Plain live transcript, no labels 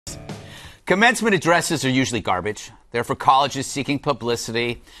Commencement addresses are usually garbage. They're for colleges seeking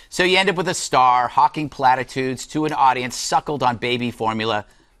publicity. So you end up with a star hawking platitudes to an audience suckled on baby formula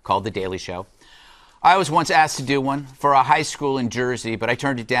called The Daily Show. I was once asked to do one for a high school in Jersey, but I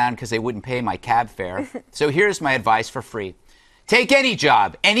turned it down because they wouldn't pay my cab fare. So here's my advice for free. Take any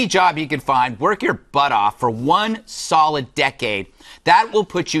job you can find, work your butt off for one solid decade. That will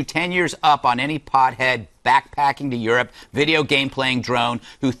put you 10 years up on any pothead backpacking to Europe, video game playing drone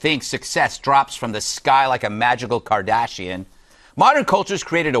who thinks success drops from the sky like a magical Kardashian. Modern culture's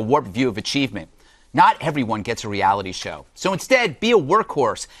created a warped view of achievement. Not everyone gets a reality show. So instead, be a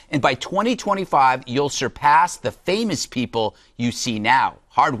workhorse. And by 2025, you'll surpass the famous people you see now.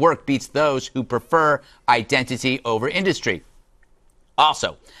 Hard work beats those who prefer identity over industry.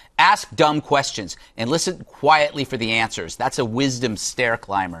 Also, ask dumb questions and listen quietly for the answers. That's a wisdom stair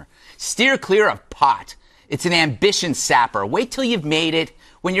climber. Steer clear of pot. It's an ambition sapper. Wait till you've made it.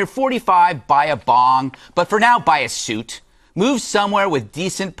 When you're 45, buy a bong. But for now, buy a suit. Move somewhere with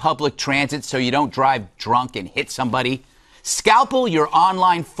decent public transit so you don't drive drunk and hit somebody. Scalpel your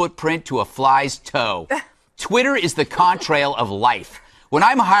online footprint to a fly's toe. Twitter is the contrail of life. When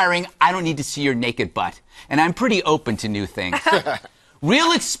I'm hiring, I don't need to see your naked butt. And I'm pretty open to new things.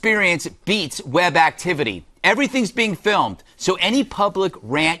 Real experience beats web activity. Everything's being filmed. So any public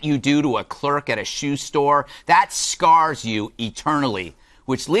rant you do to a clerk at a shoe store, that scars you eternally.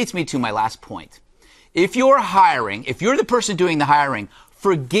 Which leads me to my last point. If you're hiring, if you're the person doing the hiring,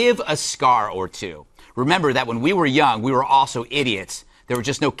 forgive a scar or two. Remember that when we were young, we were also idiots. There were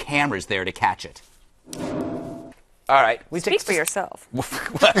just no cameras there to catch it. All right. Speak for yourself.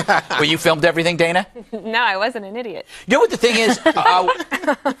 Well, you filmed everything, Dana? No, I wasn't an idiot. You know what the thing is?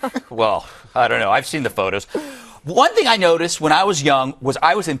 Well, I don't know. I've seen the photos. One thing I noticed when I was young was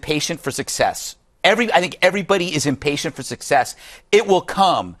I was impatient for success. I think everybody is impatient for success. It will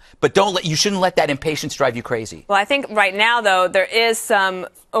come, but you shouldn't let that impatience drive you crazy. Well, I think right now, though, there is some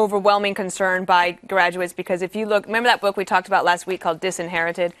overwhelming concern by graduates because if you look, remember that book we talked about last week called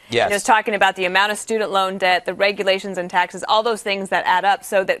Disinherited? Yes. It was talking about the amount of student loan debt, the regulations and taxes, all those things that add up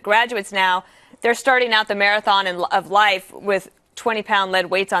so that graduates now, they're starting out the marathon of life with 20-pound lead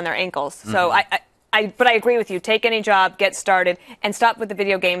weights on their ankles. Mm-hmm. So but I agree with you. Take any job, get started, and stop with the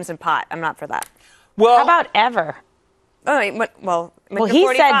video games and pot. I'm not for that. Well, how about ever? Well, he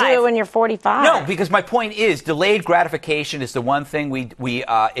 45. Said do it when you're 45. No, because my point is delayed gratification is the one thing we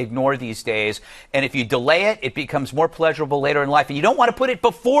ignore these days. And if you delay it, it becomes more pleasurable later in life. And you don't want to put it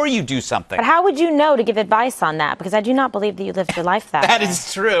before you do something. But how would you know to give advice on that? Because I do not believe that you lived your life that way. That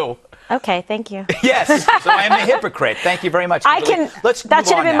is true. Okay, thank you. Yes, so I am a hypocrite. Thank you very much. That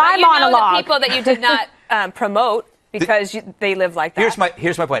should have been my monologue. The people that you did not promote. Because they live like that.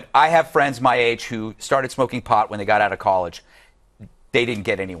 Here's my point. I have friends my age who started smoking pot when they got out of college. They didn't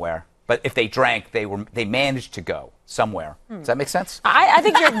get anywhere. But if they drank, they managed to go somewhere. Does that make sense? I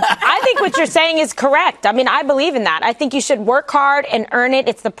think what you're saying is correct. I mean, I believe in that. I think you should work hard and earn it.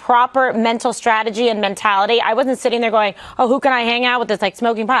 It's the proper mental strategy and mentality. I wasn't sitting there going, oh, who can I hang out with that's like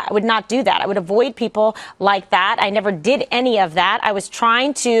smoking pot? I would not do that. I would avoid people like that. I never did any of that. I was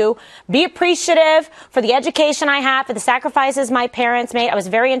trying to be appreciative for the education I had, for the sacrifices my parents made. I was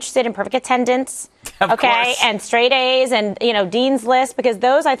very interested in perfect attendance. Of course. And straight A's and, Dean's List, because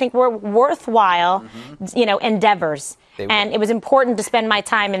those I think were worthwhile, endeavors. And it was important to spend my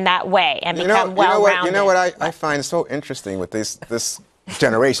time in that way and become well-rounded. You know what I find so interesting with this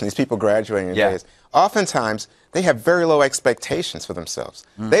generation, these people graduating days. Oftentimes, they have very low expectations for themselves.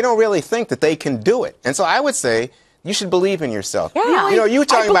 They don't really think that they can do it. And so I would say you should believe in yourself. Yeah. You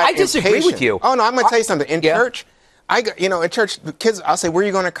talking about I disagree with you. Oh, no, I'm going to tell you something. In church, in church, the kids, I'll say, where are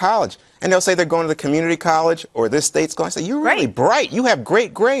you going to college? And they'll say they're going to the community college or this state's going. I say, you're really bright. You have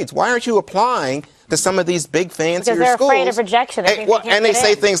great grades. Why aren't you applying to some of these big fancier schools? Because they're afraid of rejection. They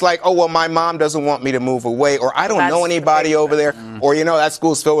say things like, oh, well, my mom doesn't want me to move away, or I don't know anybody over there, or, that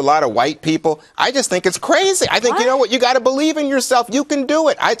school's filled with a lot of white people. I just think it's crazy. I think, you got to believe in yourself. You can do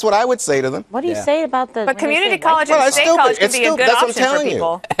it. That's what I would say to them. What do you say about the... But community college and state college could be a good option for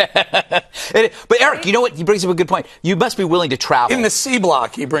people. But Eric, you know what? He brings up a good point. You must be willing to travel. In the C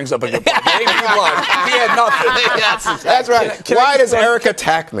block, he brings up a good point. He had nothing. That's right. Why does Eric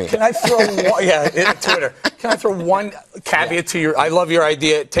attack me? Can I throw one, Twitter? Can I throw one caveat to your? I love your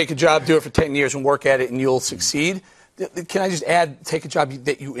idea. Take a job, do it for 10 years, and work at it, and you'll succeed. Can I just add? Take a job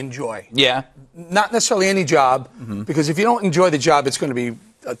that you enjoy. Yeah. Not necessarily any job, because if you don't enjoy the job, it's going to be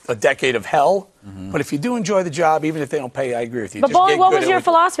a decade of hell. But if you do enjoy the job, even if they don't pay you, I agree with you. But Bolling, what was your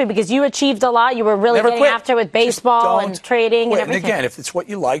philosophy? Because you achieved a lot. You were really getting after with baseball and trading and everything. And again, if it's what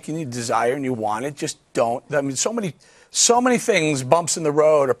you like and you desire and you want it, just don't. I mean, so many so many things, bumps in the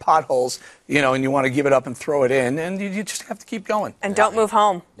road or potholes, and you want to give it up and throw it in, and you just have to keep going. And don't move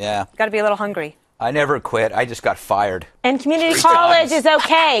home. Yeah. Got to be a little hungry. I never quit. I just got fired. And community college is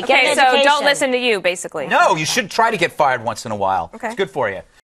okay. Get an Okay, so education. don't listen to you, basically. No, you should try to get fired once in a while. Okay. It's good for you.